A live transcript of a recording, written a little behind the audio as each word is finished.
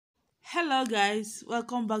Hello guys,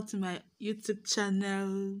 welcome back to my YouTube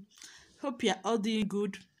channel. Hope you're all doing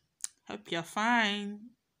good. Hope you're fine.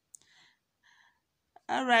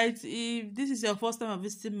 Alright, if this is your first time of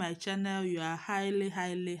visiting my channel, you are highly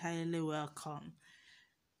welcome.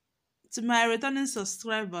 To my returning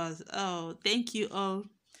subscribers, oh, thank you all.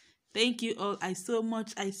 Thank you all. I so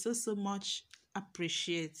much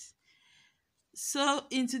appreciate. So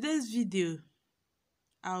in today's video,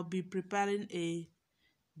 I'll be preparing a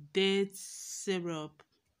date syrup.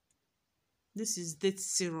 This is date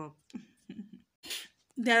syrup.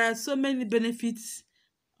 There are so many benefits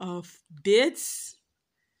of dates.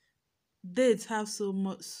 Dates have so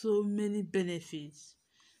many benefits.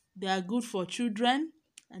 They are good for children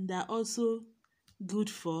and they are also good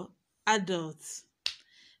for adults.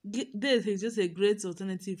 Dates is just a great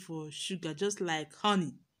alternative for sugar, just like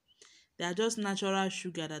honey. They are just natural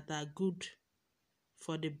sugar that are good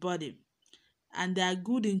for the body. And they are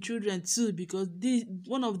good in children too, because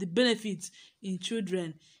one of the benefits in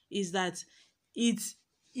children is that it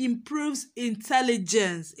improves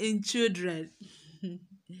intelligence in children.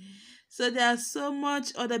 So there are so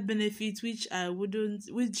much other benefits which it will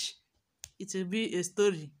be a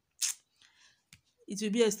story. It will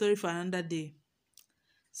be a story for another day.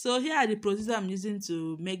 So here are the procedures I'm using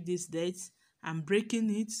to make this dates. I'm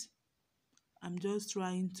breaking it. I'm just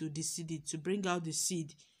trying to deseed it, to bring out the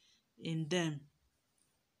seed in them.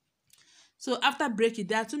 So after breaking,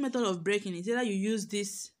 there are two methods of breaking it. Either you use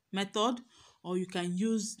this method or you can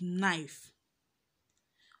use knife.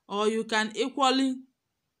 Or you can equally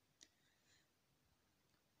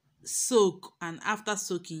soak, and after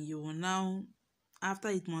soaking you will now, after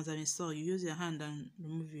it must have been soaked, you use your hand and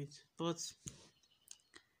remove it. But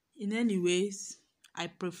in any ways, I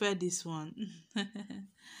prefer this one.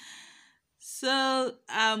 So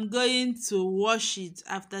I'm going to wash it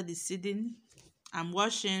after the seeding. I'm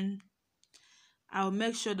washing. I'll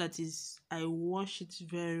make sure that I wash it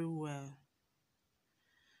very well.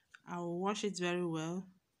 I'll wash it very well.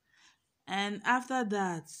 And after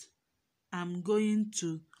that, I'm going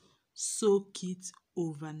to soak it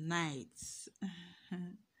overnight.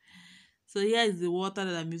 So here is the water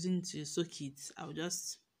that I'm using to soak it. I'll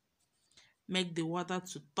just make the water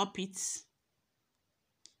to top it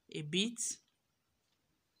a bit,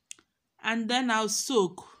 and then I'll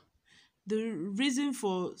soak. The reason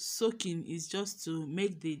for soaking is just to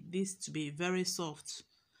make this to be very soft.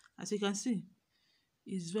 As you can see,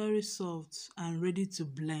 it's very soft and ready to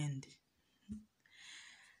blend.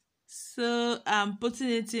 So I'm putting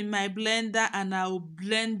it in my blender and I'll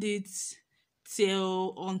blend it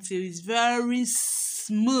until it's very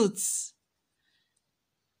smooth.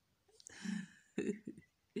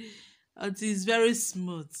 Until it's very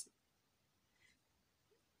smooth.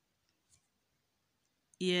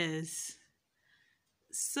 Yes.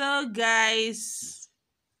 So guys,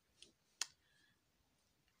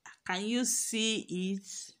 can you see it?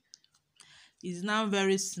 It's now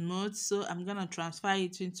very smooth. So I'm gonna transfer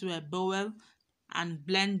it into a bowl and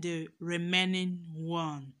blend the remaining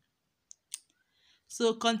one.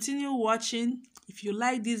 So continue watching. If you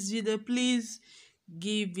like this video, please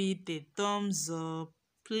give it a thumbs up.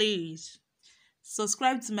 Please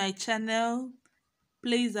subscribe to my channel.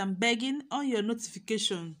 Please, I'm begging, on your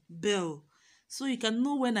notification bell so you can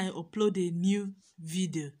know when I upload a new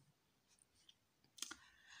video.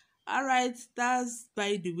 Alright, that's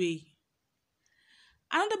by the way.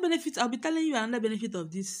 Another benefit, I'll be telling you another benefit of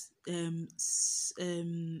this date.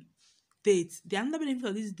 The another benefit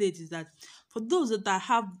of this date is that for those that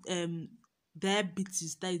have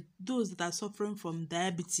diabetes, that those that are suffering from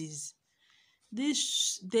diabetes,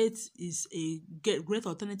 this date is a great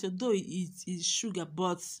alternative, though it is sugar,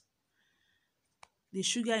 but the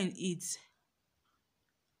sugar in it,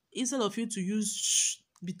 instead of you to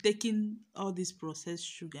be taking all this processed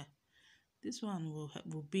sugar, this one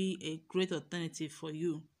will be a great alternative for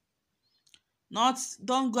you.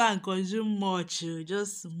 Don't go and consume much,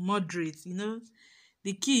 just moderate.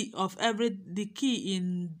 The key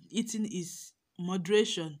in eating is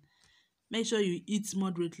moderation. Make sure you eat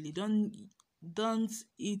moderately. Don't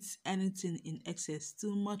eat anything in excess.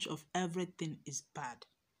 Too much of everything is bad.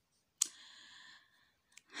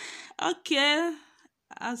 Okay,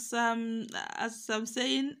 as I'm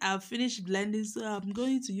saying, I've finished blending, so I'm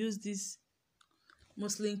going to use this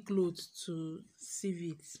muslin cloth to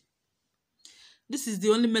sieve it. This is the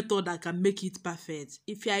only method that can make it perfect.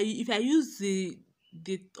 If I use the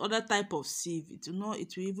other type of sieve,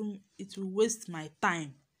 it will waste my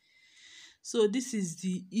time. So this is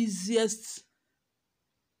the easiest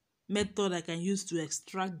method I can use to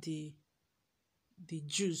extract the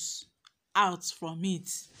juice out from it.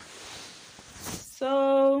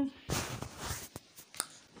 So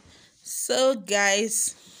So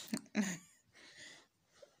guys,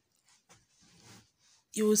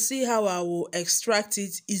 you will see how I will extract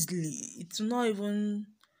it easily. It will not even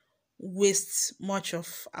waste much of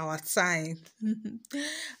our time.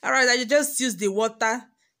 All right, I just use the water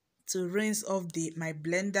to rinse off the my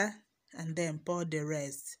blender and then pour the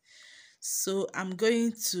rest. So I'm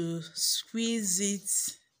going to squeeze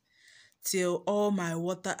it till all my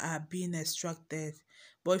water are being extracted.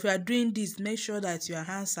 But if you are doing this, make sure that your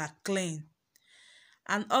hands are clean,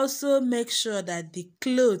 and also make sure that the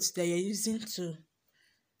clothes that you're using to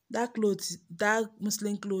that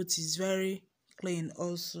muslin cloth is very clean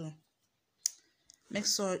also. Make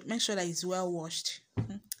sure that it's well washed.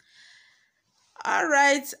 All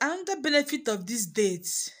right, another benefit of this date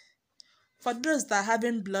for those that are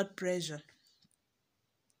having blood pressure,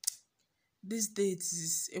 this date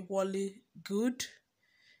is equally good.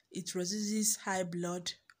 It reduces high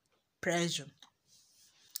blood pressure.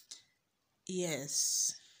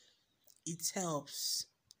 Yes, it helps.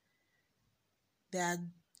 They are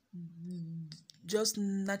just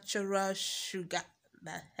natural sugar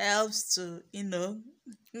that helps to,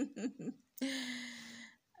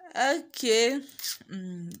 okay.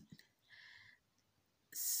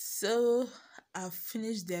 So I've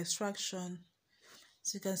finished the extraction.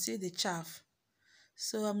 So you can see the chaff.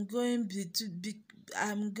 So I'm going to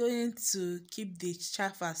keep the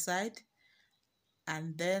chaff aside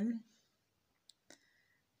and then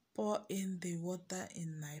pour in the water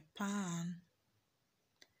in my pan.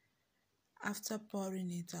 After pouring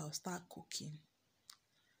it, I'll start cooking.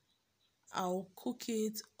 I'll cook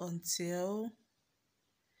it until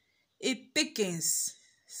it thickens.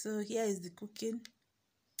 So here is the cooking.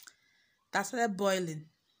 That started boiling.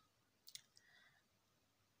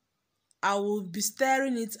 I will be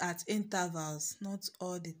stirring it at intervals, not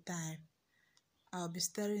all the time. I'll be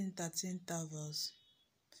stirring it at intervals.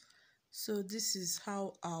 So this is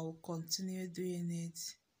how I'll continue doing it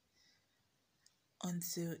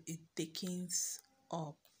until it thickens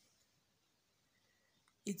up.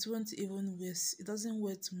 It doesn't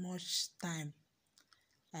waste much time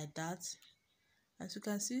like that. As you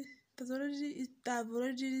can see, I've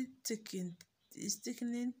already thickened. It's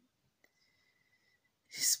thickening.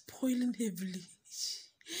 It's boiling heavily.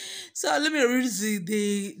 So let me reduce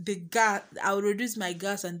the gas. I'll reduce my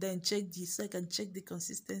gas and then check this so I can check the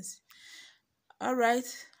consistency. All right,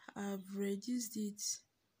 I've reduced it.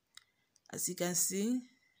 As you can see,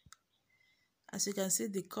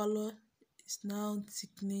 the color is now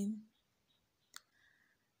thickening.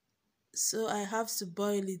 So I have to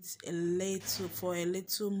boil it for a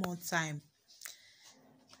little more time.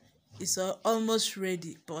 It's almost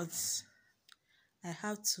ready, but I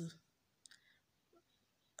have to.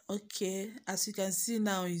 Okay, as you can see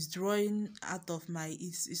now, it's drawing out of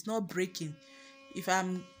it's not breaking. If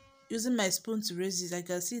I'm using my spoon to raise it, I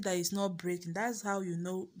can see that it's not breaking. That's how you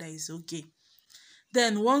know that it's okay.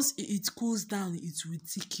 Then once it cools down, it will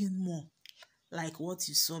thicken more, like what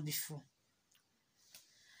you saw before.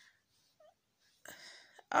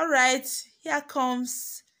 All right, here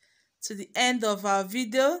comes to the end of our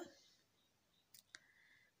video.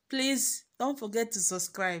 Please don't forget to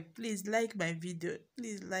subscribe. Please like my video.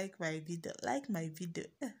 Like my video.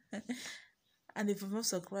 And if you've not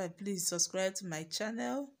subscribed, please subscribe to my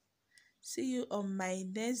channel. See you on my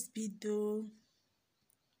next video.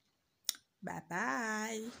 Bye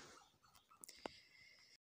bye.